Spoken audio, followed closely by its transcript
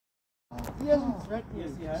He hasn't threatened you.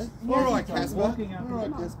 Yes, he has. Alright, Casper.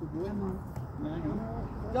 Alright, Casper, boy.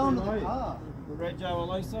 Go on to the car. Rego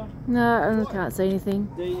Elisa. No, I can't see anything.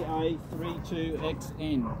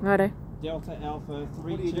 DA32XN. Righto. Delta Alpha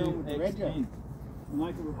What are you doing with the XN.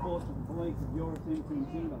 Make a report to the police of your attempt to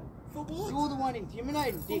intimidate. For what? You're the one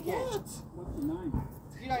intimidating, dickhead. What's your name?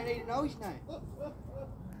 You don't need to know his name.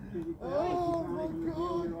 Oh my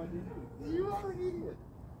God. You are an idiot.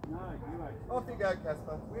 No, you ain't. Off you go,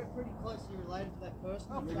 Casper. We're pretty closely related to that person.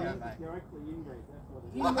 You're actually inbred, that's what it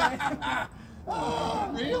is.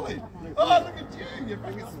 Oh, really? Oh, look at you. You're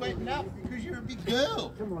freaking sweating up because you're a big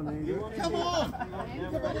girl. Come on, Andrew. Come on. Come on,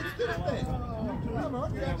 let's do it then. Come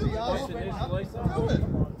on, you have to ask. Question is, Lisa. Do it.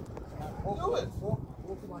 Do it.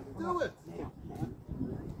 Do it.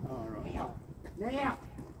 All right. Now.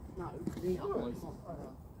 No, Oh,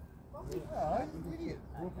 idiot.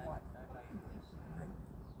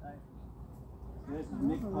 There's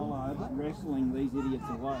Nick Pollard wrestling these idiots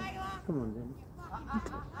away. Come on, then.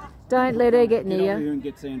 Don't let her get Get over near here you. and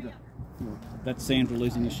get Sandra. That's Sandra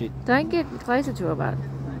losing her shit. Don't get closer to her, bud.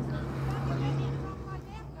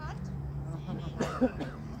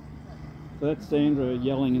 So that's Sandra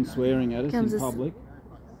yelling and swearing at us Comes in a public.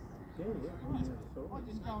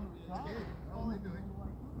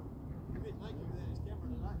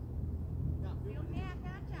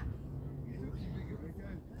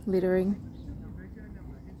 Littering.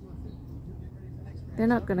 They're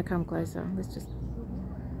not going to come closer. Let's just...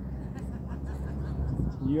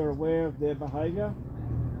 You're aware of their behaviour?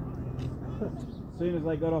 As soon as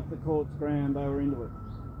they got off the court's ground, they were into it.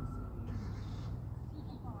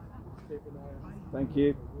 Thank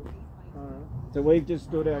you. So we've just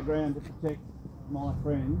stood our ground to protect my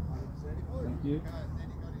friend. Thank you.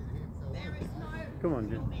 Come on,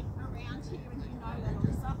 Jim.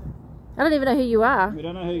 I don't even know who you are. We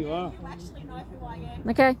don't know who you are. You actually know who I am.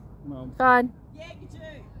 Okay, Well, fine. Yeah, you do.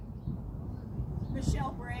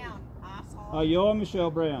 Michelle Brown, asshole. oh, you're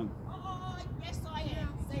Michelle Brown. Oh, yes I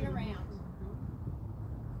am. See you around.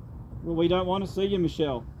 Well, we don't want to see you,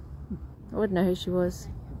 Michelle. I wouldn't know who she was.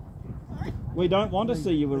 We don't want to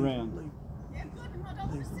see you around. Yeah, good. I don't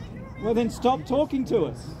want to see you around. Well, then stop talking to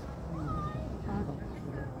us.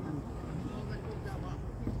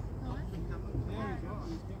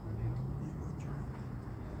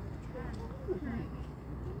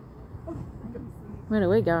 Where are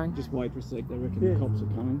we going? Just wait for a sec. They reckon the cops are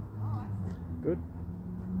coming. Good.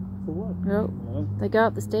 For what? Oh, Well, they go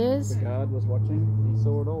up the stairs. the guard was watching. He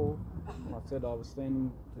saw it all. I said I was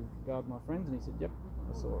standing to guard my friends, and he said, "Yep,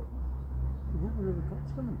 I saw it." What were the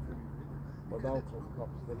cops coming for? Well, they'll call the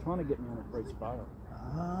cops. They're trying to get me on a breach bail.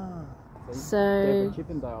 Ah. See? So- Deborah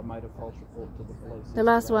Chippendale made a false report to the police. The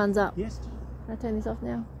last one's up. Yes. Can I turn this off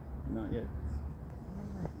now? Not yet.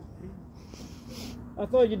 I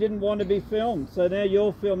thought you didn't want to be filmed, so now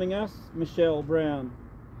you're filming us, Michelle Brown.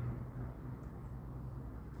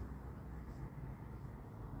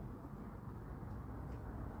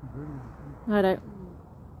 I don't.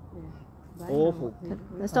 Awful. Can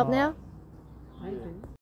I stop now?